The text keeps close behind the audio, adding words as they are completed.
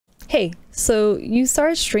Hey, so you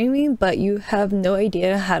started streaming, but you have no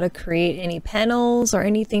idea how to create any panels or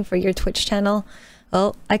anything for your Twitch channel?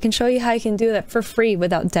 Well, I can show you how you can do that for free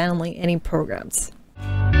without downloading any programs.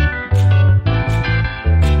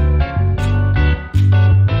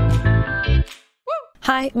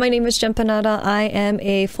 Hi, my name is Jempanada. I am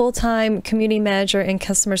a full-time community manager and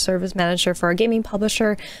customer service manager for a gaming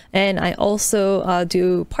publisher, and I also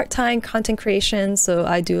do part-time content creation. So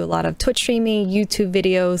I do a lot of Twitch streaming, YouTube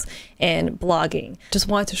videos, and blogging. Just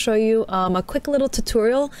wanted to show you a quick little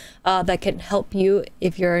tutorial that can help you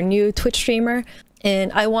if you're a new Twitch streamer.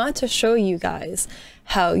 And I want to show you guys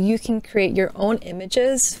how you can create your own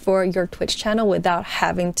images for your Twitch channel without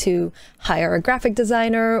having to hire a graphic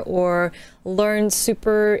designer or learn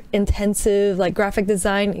super intensive like graphic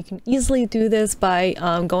design. You can easily do this by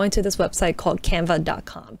going to this website called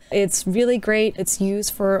canva.com. It's really great. It's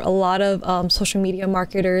used for a lot of social media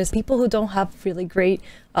marketers, people who don't have really great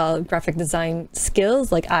graphic design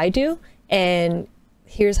skills like I do. And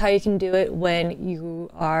here's how you can do it when you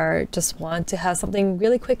are just want to have something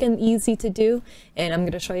really quick and easy to do. And I'm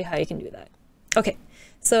going to show you how you can do that. Okay,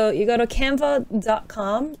 so you go to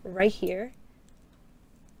canva.com right here.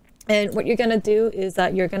 And what you're going to do is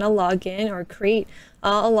that you're going to log in or create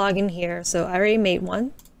a login here. So I already made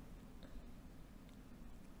one.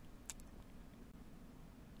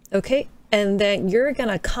 Okay, and then you're going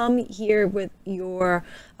to come here with your,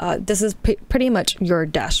 this is pretty much your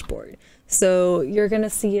dashboard. So you're going to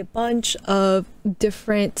see a bunch of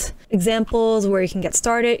different examples where you can get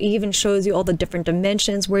started. It even shows you all the different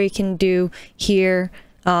dimensions where you can do here.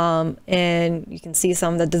 And you can see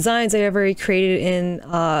some of the designs I've already created in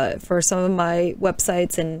for some of my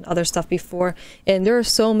websites and other stuff before. And there are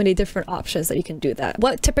so many different options that you can do that.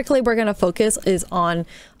 What typically we're going to focus is on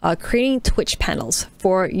creating Twitch panels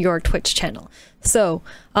for your Twitch channel. So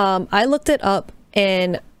I looked it up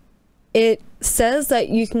and it says that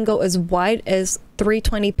you can go as wide as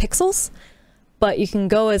 320 pixels, but you can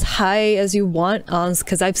go as high as you want,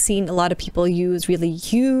 because I've seen a lot of people use really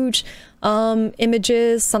huge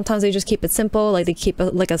images. Sometimes they just keep it simple, like they keep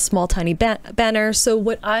like a small tiny banner. So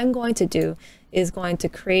what I'm going to do is going to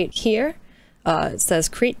create here, it says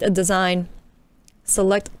create a design,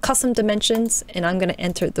 select custom dimensions, and I'm going to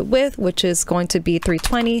enter the width, which is going to be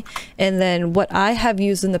 320. And then what I have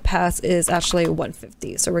used in the past is actually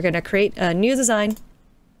 150. So we're going to create a new design.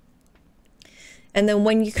 And then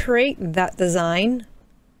when you create that design,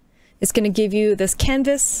 it's going to give you this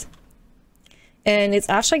canvas. And it's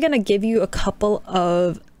actually going to give you a couple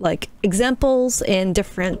of like examples and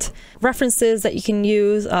different references that you can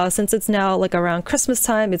use. Since it's now like around Christmas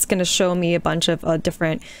time, it's going to show me a bunch of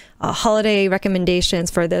different holiday recommendations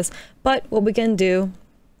for this. But what we can do,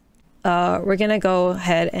 we're going to go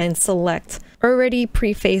ahead and select already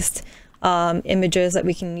prefaced images that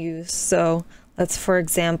we can use. So let's, for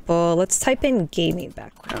example, let's type in gaming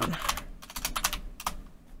background.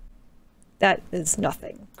 That is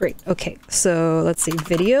nothing. Great. Okay, so let's see,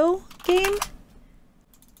 video game.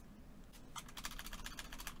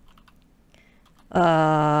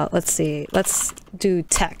 Let's see, let's do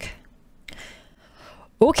tech.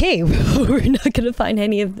 Okay, we're not gonna find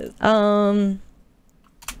any of this.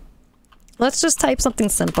 Let's just type something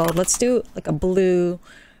simple. Let's do like a blue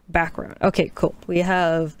background. Okay, cool. We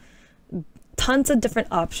have tons of different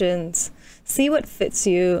options. See what fits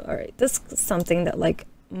you. All right, this is something that like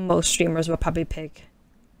most streamers will probably pick.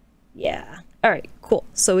 Yeah. All right, cool.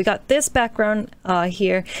 So we got this background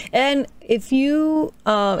here, and if you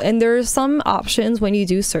and there's some options when you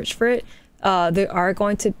do search for it. There are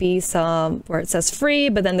going to be some where it says free,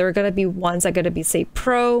 but then there are going to be ones that are going to be say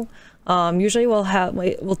pro. Usually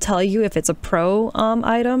we'll tell you if it's a pro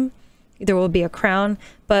item. There will be a crown,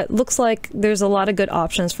 but looks like there's a lot of good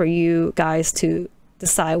options for you guys to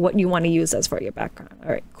decide what you want to use as for your background.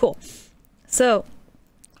 All right, cool. So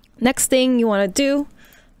next thing you want to do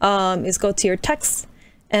is go to your text,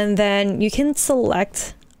 and then you can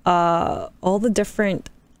select all the different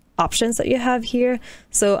options that you have here.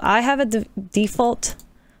 So I have a default.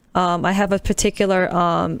 I have a particular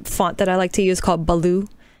font that I like to use called Baloo,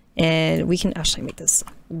 and we can actually make this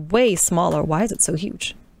way smaller. Why is it so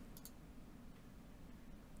huge?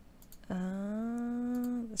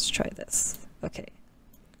 Let's try this. Okay.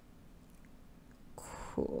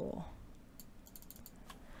 Cool.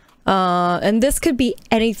 And this could be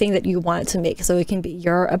anything that you want it to make. So it can be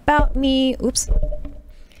your about me. Oops.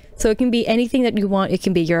 So it can be anything that you want. It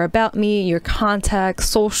can be your about me, your contact,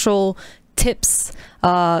 social, tips,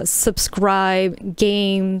 subscribe,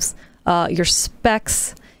 games, your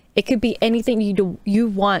specs, It could be anything you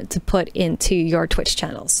want to put into your Twitch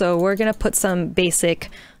channel. So we're gonna put some basic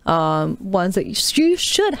ones that you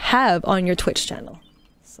should have on your Twitch channel.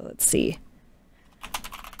 So let's see.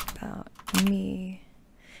 About me.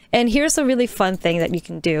 And here's a really fun thing that you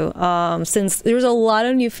can do. Since there's a lot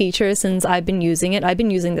of new features since I've been using it. I've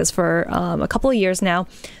been using this for a couple of years now.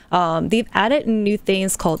 They've added new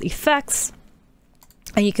things called effects.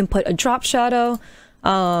 And you can put a drop shadow.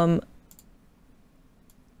 I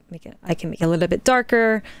can make it a little bit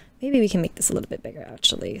darker. Maybe we can make this a little bit bigger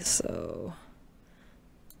actually. So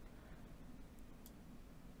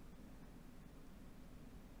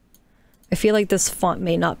I feel like this font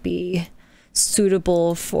may not be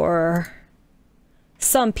suitable for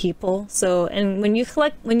some people. So, and when you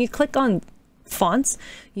click on fonts,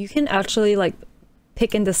 you can actually like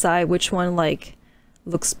pick and decide which one like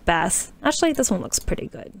looks best. Actually, this one looks pretty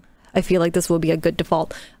good. I feel like this will be a good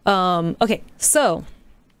default. Okay, so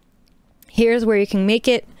here's where you can make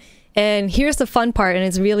it. And here's the fun part, and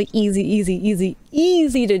it's really easy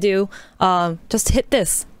to do. Just hit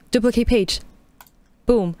this, duplicate page.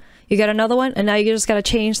 Boom. You got another one, and now you just gotta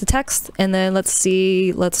change the text, and then let's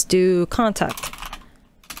see, let's do contact.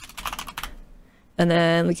 And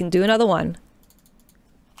then we can do another one.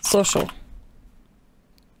 Social.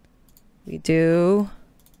 We do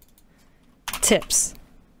tips.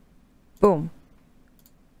 Boom.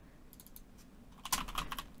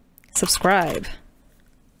 Subscribe.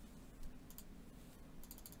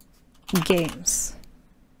 Games.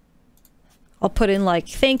 I'll put in like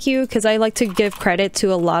thank you, because I like to give credit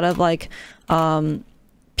to a lot of like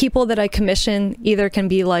people that I commission. Either can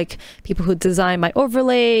be like people who design my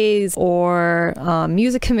overlays or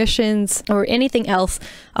music commissions or anything else.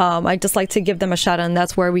 I just like to give them a shout out, and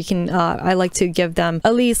that's where we can I like to give them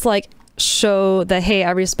at least like show that, hey,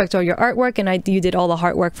 I respect all your artwork and you did all the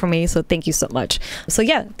hard work for me, so thank you so much. So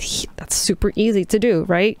yeah, that's super easy to do,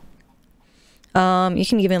 right? You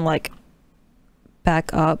can even like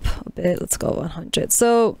back up a bit. Let's go 100.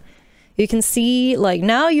 So you can see like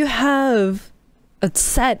now you have a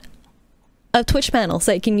set of Twitch panels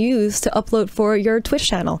that you can use to upload for your Twitch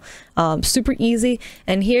channel. Super easy.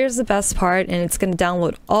 And here's the best part, and it's going to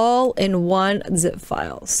download all in one zip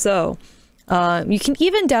file. So you can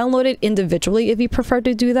even download it individually if you prefer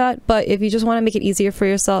to do that, but if you just want to make it easier for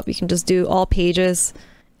yourself, you can just do all pages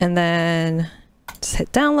and then just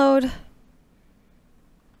hit download.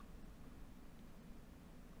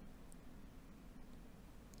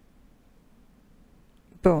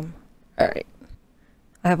 Boom. All right.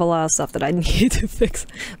 I have a lot of stuff that I need to fix.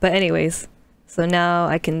 But anyways, so now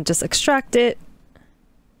I can just extract it.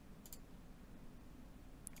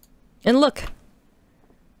 And look,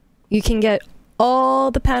 you can get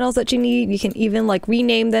all the panels that you need. You can even like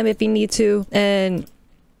rename them if you need to. And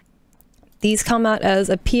these come out as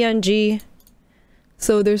a PNG.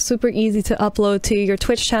 So they're super easy to upload to your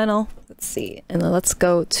Twitch channel. Let's see. And then let's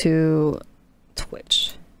go to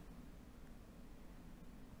Twitch.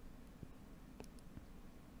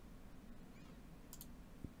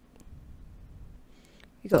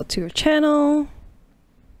 You go to your channel,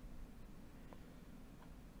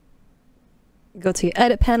 go to your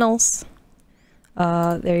edit panels,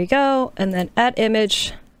 there you go, and then add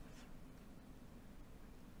image,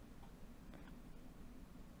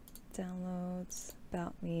 downloads,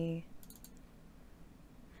 about me,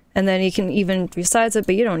 and then you can even resize it,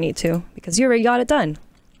 but you don't need to because you already got it done.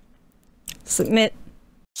 Submit.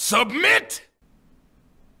 Submit!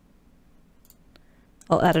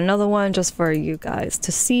 I'll add another one just for you guys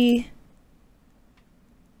to see.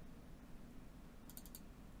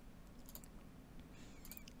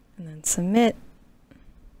 And then submit.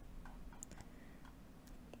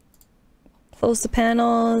 Close the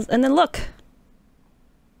panels, and then look.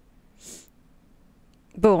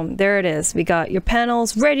 Boom, there it is. We got your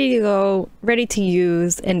panels ready to go, ready to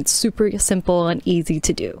use, and it's super simple and easy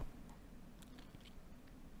to do.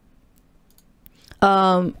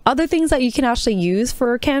 Other things that you can actually use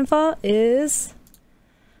for Canva is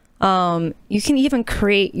you can even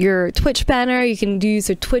create your Twitch banner. You can use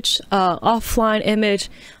your Twitch offline image.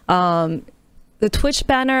 The Twitch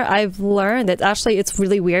banner, I've learned that actually it's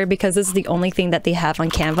really weird because this is the only thing that they have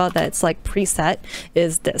on Canva that's like preset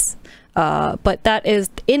is this. But that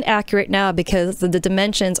is inaccurate now because the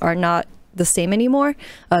dimensions are not the same anymore.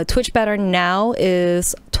 Twitch banner now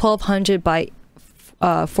is 1200 by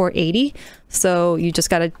 480. So you just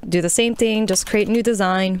got to do the same thing, just create a new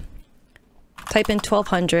design, type in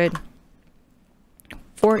 1200,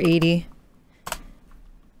 480,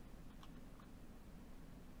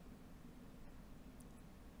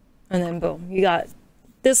 and then boom, you got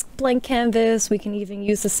this blank canvas. We can even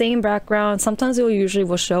use the same background. Sometimes it usually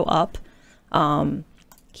will show up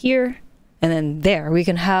here, and then there we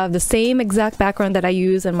can have the same exact background that I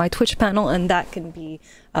use in my Twitch panel, and that can be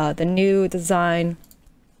the new design.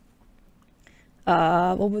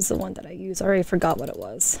 What was the one that I used? I already forgot what it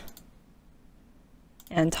was.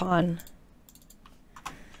 Anton.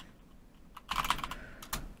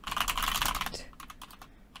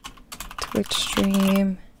 Twitch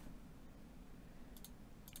stream.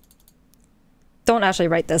 Don't actually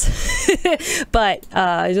write this, but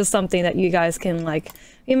it's just something that you guys can like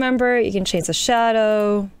remember. You can change the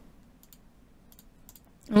shadow.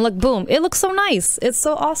 And look, boom, it looks so nice. It's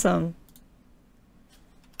so awesome.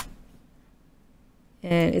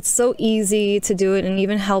 And it's so easy to do it, and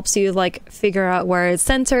even helps you like figure out where it's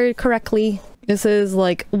centered correctly. This is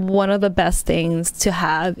like one of the best things to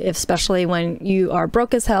have, especially when you are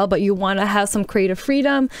broke as hell, but you want to have some creative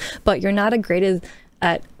freedom, but you're not great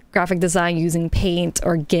at graphic design using Paint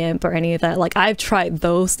or GIMP or any of that. Like, I've tried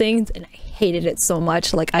those things and I hated it so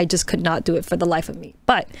much. Like, I just could not do it for the life of me.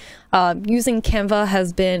 But using Canva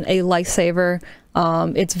has been a lifesaver.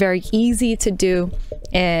 It's very easy to do,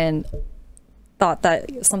 and thought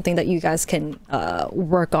that something that you guys can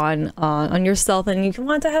work on yourself, and you can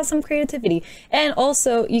want to have some creativity. And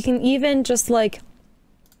also you can even just like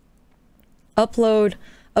upload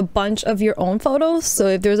a bunch of your own photos. So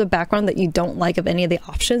if there's a background that you don't like of any of the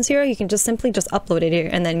options here, you can just simply just upload it here,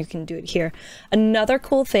 and then you can do it here. Another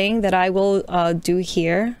cool thing that I will do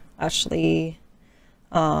here, actually,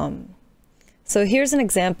 so here's an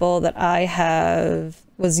example that I have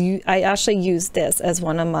I actually used this as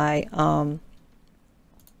one of my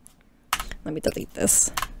let me delete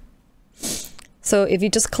this. So if you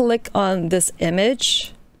just click on this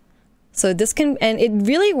image, so this can, and it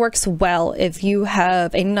really works well if you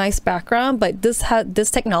have a nice background, but this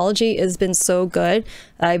technology has been so good.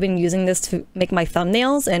 I've been using this to make my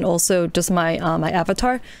thumbnails and also just my my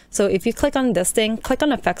avatar. So if you click on this thing, click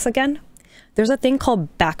on effects again, there's a thing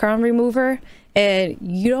called background remover, and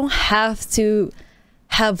you don't have to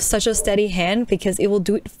have such a steady hand because it will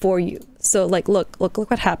do it for you. So like, look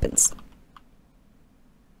what happens.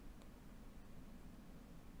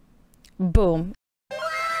 Boom.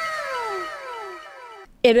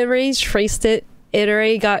 It already traced it. It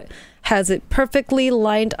already has it perfectly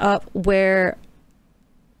lined up where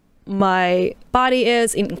my body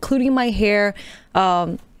is, including my hair.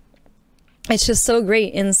 It's just so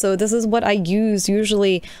great. And so this is what I use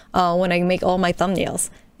usually when I make all my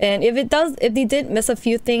thumbnails. And if you did miss a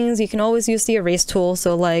few things, you can always use the erase tool.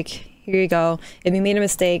 So like, here you go. If you made a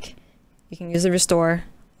mistake, you can use the restore.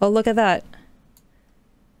 Oh, look at that.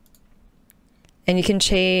 And you can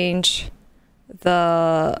change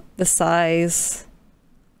the size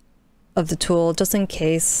of the tool just in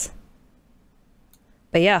case.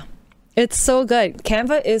 But yeah, it's so good.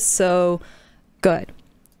 Canva is so good.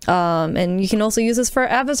 And you can also use this for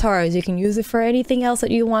avatars. You can use it for anything else that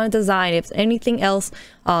you want to design. If anything else,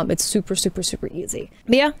 it's super easy.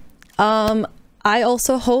 But yeah, I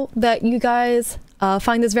also hope that you guys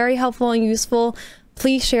find this very helpful and useful.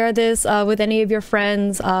 Please share this with any of your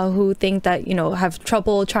friends who think that, you know, have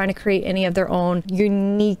trouble trying to create any of their own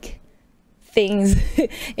unique things,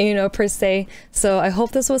 you know, per se. So I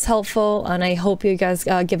hope this was helpful, and I hope you guys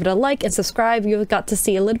give it a like and subscribe. You got to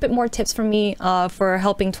see a little bit more tips from me for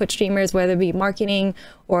helping Twitch streamers, whether it be marketing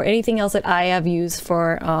or anything else that I have used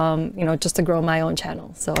for, you know, just to grow my own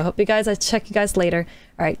channel. So I hope you guys, I check you guys later.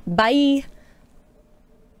 All right, bye.